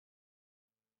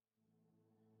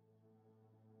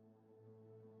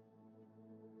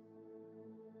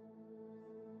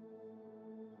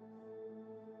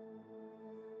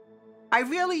I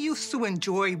really used to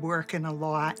enjoy working a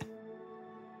lot.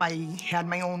 I had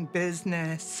my own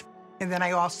business, and then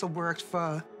I also worked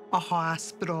for a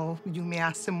hospital,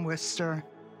 UMass in Worcester.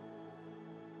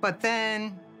 But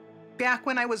then, back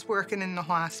when I was working in the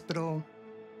hospital,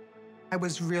 I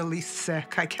was really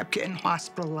sick. I kept getting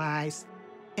hospitalized,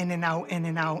 in and out, in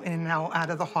and out, in and out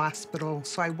of the hospital.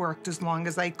 So I worked as long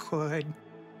as I could.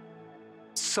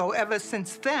 So ever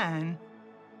since then,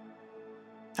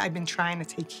 I've been trying to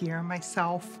take care of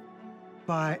myself,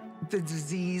 but the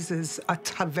disease is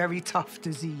a very tough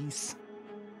disease.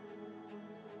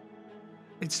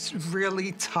 It's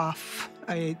really tough.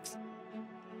 I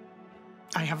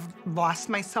have lost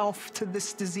myself to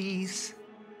this disease.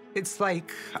 It's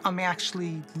like I'm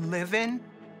actually living,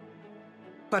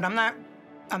 but I'm not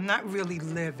really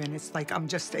living. It's like I'm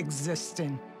just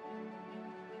existing.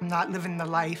 I'm not living the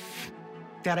life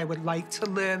that I would like to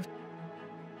live.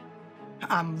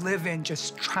 I'm living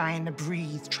just trying to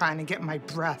breathe, trying to get my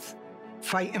breath,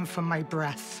 fighting for my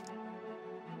breath.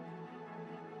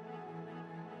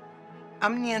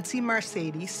 I'm Nancy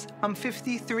Mercedes. I'm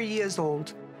 53 years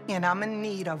old, and I'm in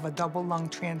need of a double lung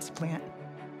transplant.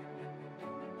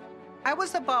 I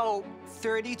was about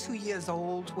 32 years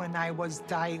old when I was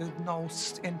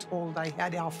diagnosed and told I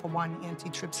had alpha-1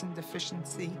 antitrypsin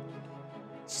deficiency.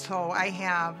 So I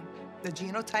have the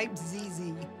genotype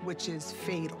ZZ, which is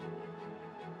fatal.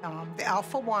 The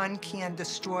alpha-1 can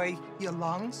destroy your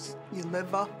lungs, your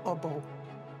liver, or both.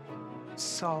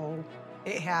 So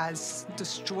it has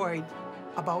destroyed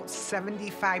about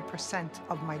 75%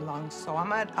 of my lungs. So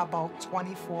I'm at about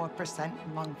 24%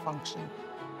 lung function.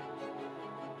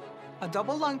 A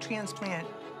double lung transplant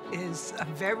is a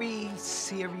very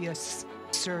serious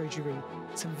surgery.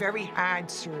 It's a very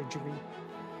hard surgery.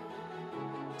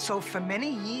 So for many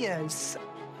years,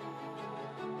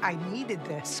 I needed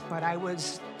this, but I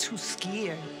was too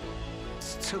scared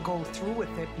to go through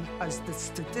with it because the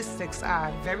statistics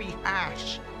are very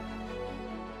harsh.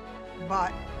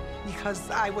 But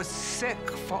because I was sick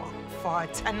for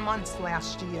 10 months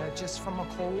last year just from a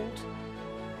cold,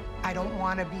 I don't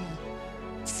want to be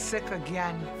sick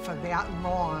again for that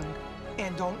long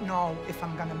and don't know if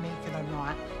I'm gonna make it or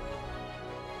not.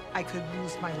 I could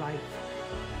lose my life.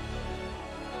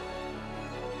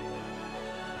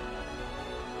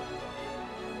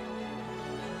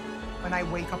 When I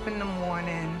wake up in the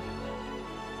morning,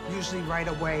 usually right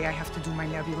away, I have to do my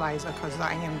nebulizer because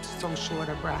I am so short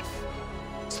of breath.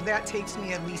 So that takes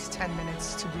me at least 10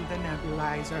 minutes to do the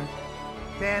nebulizer.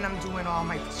 Then I'm doing all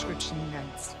my prescription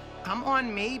meds. I'm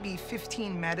on maybe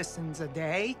 15 medicines a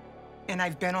day, and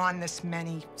I've been on this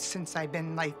many since I've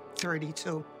been like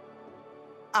 32.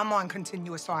 I'm on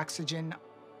continuous oxygen.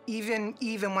 Even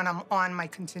when I'm on my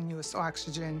continuous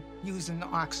oxygen, using the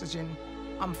oxygen,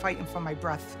 I'm fighting for my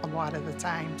breath a lot of the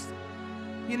times.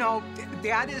 You know,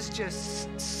 that is just,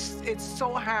 it's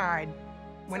so hard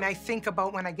when I think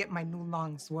about when I get my new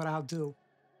lungs, what I'll do.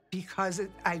 Because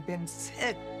I've been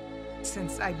sick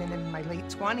since I've been in my late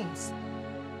 20s.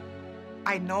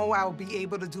 I know I'll be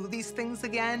able to do these things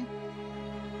again.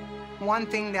 One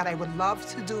thing that I would love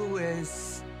to do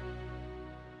is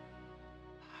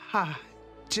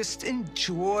just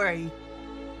enjoy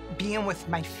being with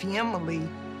my family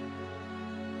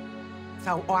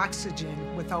without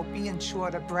oxygen, without being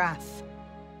short of breath.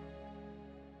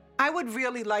 I would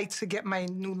really like to get my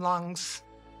new lungs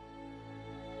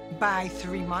by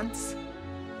 3 months,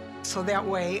 so that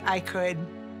way I could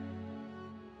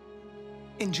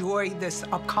enjoy this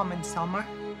upcoming summer.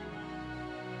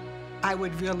 I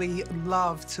would really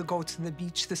love to go to the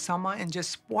beach this summer and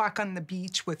just walk on the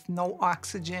beach with no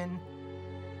oxygen,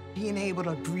 being able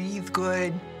to breathe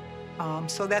good.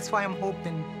 So that's why I'm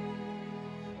hoping